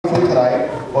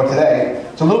or today.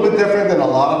 It's a little bit different than a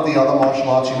lot of the other martial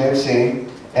arts you may have seen.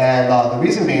 And the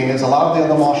reason being is a lot of the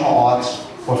other martial arts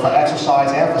were for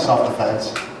exercise and for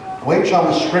self-defense. Wing Chun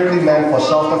was strictly meant for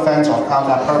self-defense or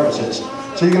combat purposes.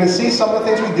 So you're going to see some of the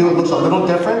things we do, it looks a little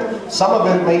different. Some of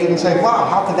it may even say, wow,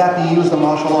 how could that be used in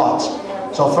martial arts?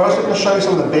 So first we're going to show you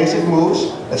some of the basic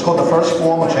moves. It's called the first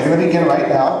form, which I'm going to begin right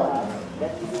now.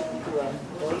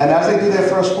 And as they do their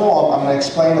first form, I'm going to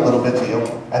explain a little bit to you.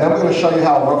 And then we're going to show you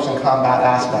how it works in combat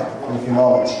aspect in a few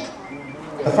moments.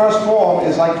 The first form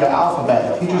is like your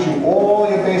alphabet. It teaches you all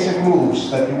your basic moves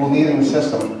that you will need in the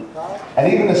system.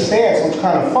 And even the stance looks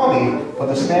kind of funny, but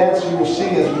the stance you will see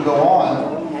as we go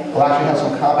on will actually have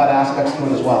some combat aspects to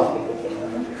it as well.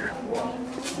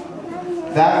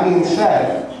 That being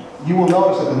said, you will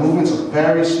notice that the movements are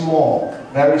very small,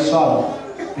 very subtle.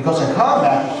 Because in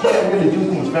combat, you can't really do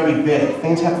things very big.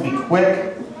 Things have to be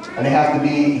quick, and they have to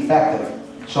be effective.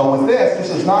 So with this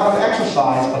is not an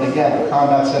exercise, but again, a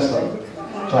combat system.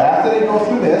 So after they go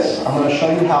through this, I'm going to show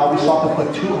you how we start to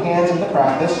put two hands into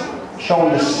practice,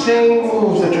 showing the same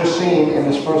moves that you're seeing in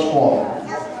this first form.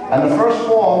 And the first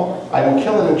form, I will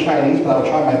kill it in Chinese, but I will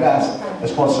try my best.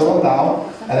 It's called Silo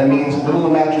Dao, and it means little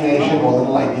imagination or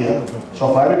little idea.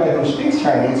 So for everybody who speaks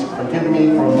Chinese, forgive me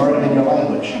for murdering your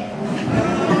language.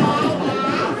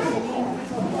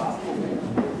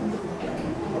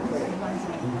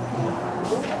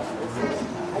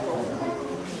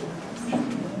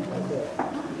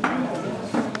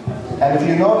 And if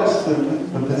you notice,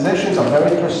 the positions are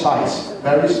very precise,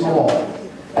 very small.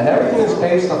 And everything is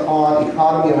based upon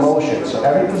economy of motion. So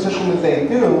every position that they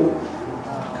do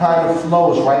kind of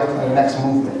flows right into the next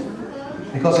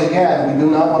movement. Because again, we do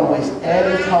not want to waste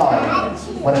any time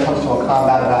when it comes to a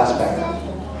combative aspect.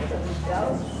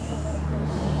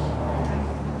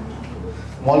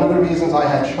 One of the reasons I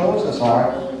had chose this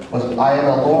art was I am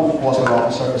a law enforcement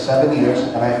officer for 7 years,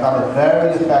 and I found it very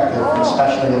effective,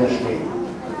 especially in the street.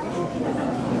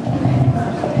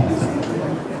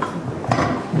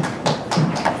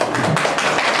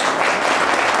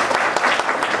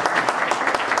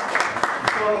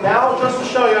 Now, just to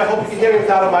show you, I hope you can hear me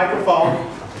without a microphone,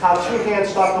 how two hands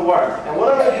start to work. And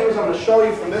what I'm going to do is I'm going to show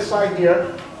you from this side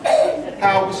here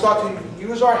how we start to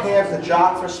use our hands to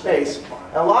jog for space.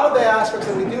 And a lot of the aspects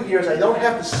that we do here is I don't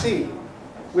have to see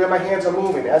where my hands are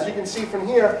moving. As you can see from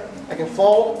here, I can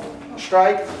fold,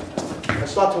 strike, and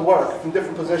start to work from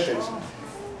different positions.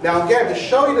 Now again, to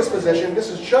show you this position, this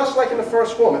is just like in the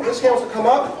first form. If this hand was to come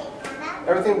up,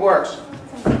 everything works.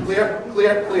 Clear,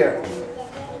 clear, clear.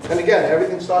 And again,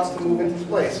 everything starts to move into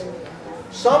place.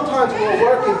 Sometimes we'll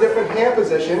work in different hand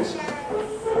positions.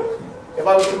 If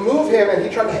I was to move him and he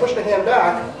tried to push the hand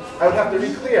back, I would have to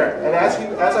re-clear. And as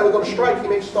I would go to strike, he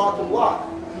may start to block.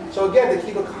 So again, to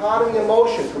keep economy of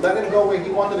motion, to let him go where he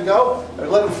wanted to go, and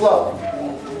let him flow.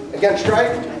 Again,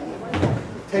 strike,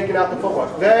 taking out the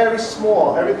footwork. Very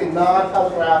small, everything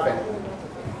non-telegraphic.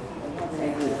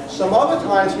 Some other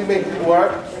times we make it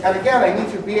work, and again, I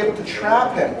need to be able to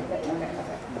trap him.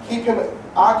 Keep him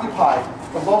occupied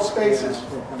from both spaces.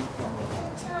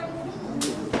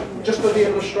 Just to be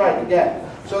able to strike again.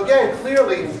 So again,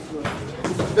 clearly,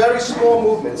 very small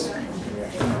movements.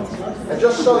 And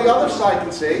just so the other side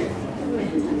can see,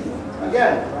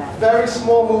 again, very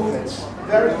small movements,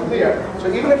 very clear. So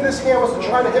even if this hand was to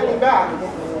try to hit me back,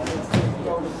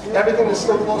 everything is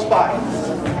still close by.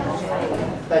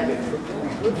 Thank you.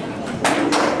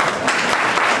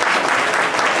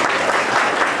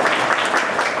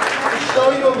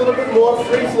 Show you a little bit more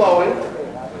free-flowing,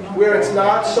 where it's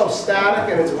not so static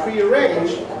and it's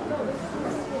pre-arranged.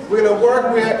 We're going to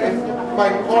work with my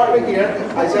partner here.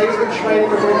 Isaiah's been training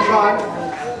in Wing Chun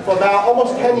for about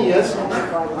almost 10 years.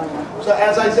 So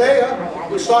as Isaiah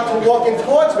would start to walk in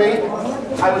towards me,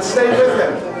 I would stay with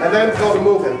him and then go to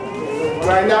move him. And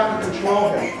I now can control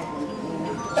him.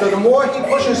 So the more he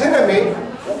pushes into me,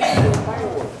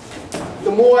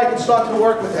 the more I can start to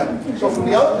work with him. So from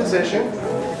the other position,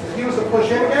 if he was to push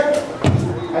in again,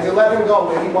 I can let him go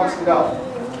where he wants to go.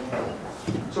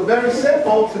 So very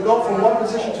simple to go from one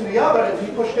position to the other. If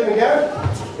he pushed in again,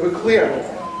 it would clear,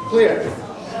 clear,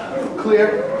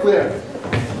 clear, clear.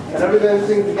 And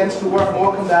everything begins to work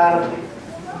more combatively.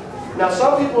 Now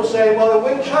some people say, well in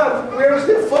Wing Chun, where is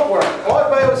their footwork?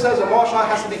 Everybody always says a martial art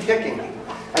has to be kicking.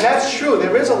 And that's true,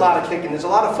 there is a lot of kicking, there's a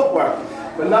lot of footwork,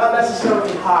 but not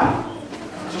necessarily high.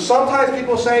 So sometimes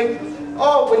people say,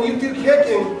 oh, when you do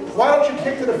kicking, why don't you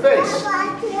kick to the face?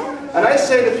 And I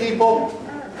say to people,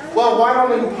 well, why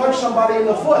don't you punch somebody in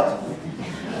the foot?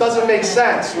 Doesn't make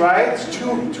sense, right? It's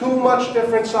too much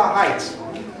different heights.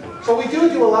 So we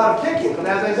do a lot of kicking, but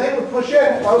as Isaiah would push in,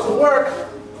 if I was to work,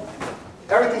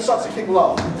 everything starts to kick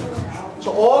low.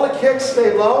 So all the kicks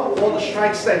stay low, all the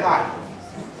strikes stay high.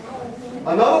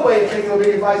 Another way of taking a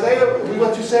big advice, we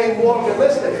went to saying more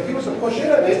realistic. If he was to push in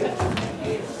at me,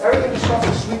 everything just starts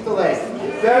to sweep the leg.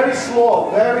 Very small,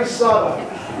 very subtle.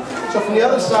 So from the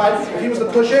other side, if he was to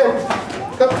push in,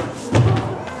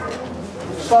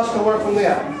 it starts to work from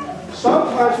there.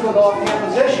 Sometimes with an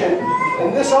off-hand position,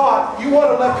 in this art, you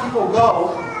want to let people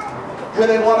go where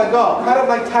they want to go. Kind of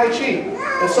like Tai Chi.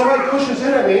 If somebody pushes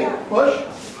in at me, push,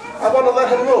 I want to let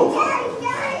him move.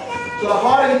 So the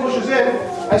harder he pushes in,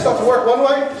 I start to work one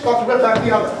way, start to rip back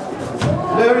the other.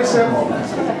 Very simple.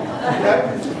 Okay?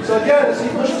 So again, as he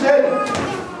pushes in,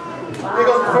 here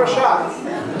goes the first shot.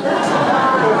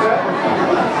 Okay?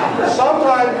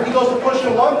 Sometimes he goes to push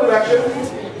in one direction,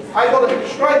 I go to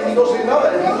strike, and he goes to another,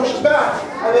 and he pushes back,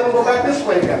 and then we go back this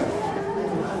way again.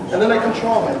 And then I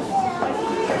control him.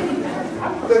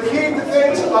 The key to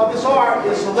things of this art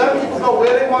is to let people go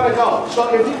where they want to go.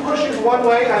 So if he pushes one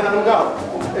way, I let him go.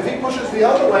 If he pushes the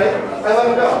other way, I let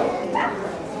him go.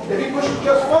 If he pushes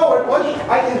just forward,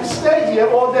 I can stay here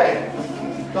all day.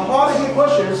 The harder he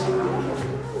pushes,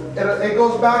 it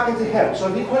goes back into him. So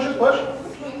if he pushes, push,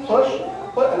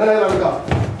 and then I let him go.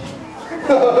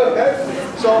 Okay?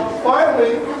 So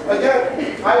finally,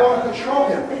 again, I want to control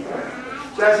him.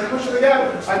 So as he pushes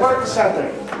again, I work the center.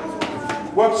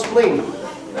 Work spleen.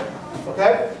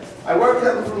 Okay? I work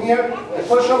him from here, I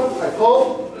push him, I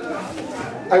pull,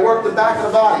 I work the back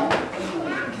of the body.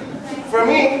 For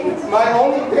me, my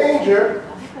only danger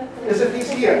is if he's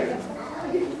here.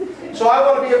 So I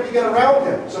want to be able to get around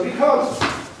him. So if he comes,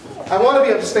 I want to be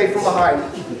able to stay from behind.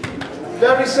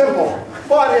 Very simple.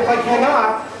 But if I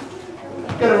cannot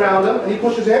get around him and he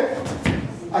pushes in,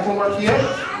 I can work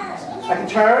here. I can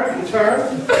turn, I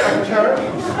can turn,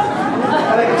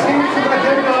 and I continue to let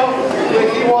him go where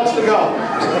he wants to go.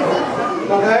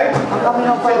 Okay?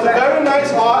 So it's a very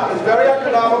nice art, it's very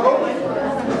economical,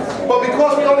 but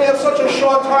because we only have such a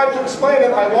short time to explain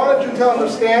it, I wanted you to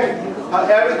understand how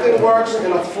everything works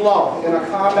in a flow, in a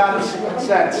combative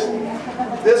sense.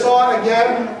 This art,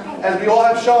 again, as we all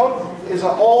have shown, is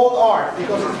an old art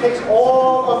because it takes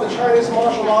all of the Chinese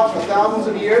martial arts for thousands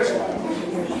of years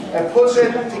and puts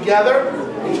it together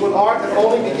into an art that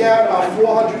only began about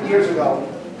 400 years ago.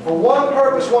 For one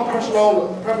purpose,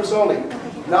 purpose only.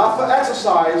 Not for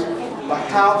exercise, but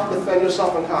how to defend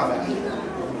yourself in combat.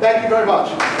 Thank you very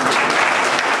much.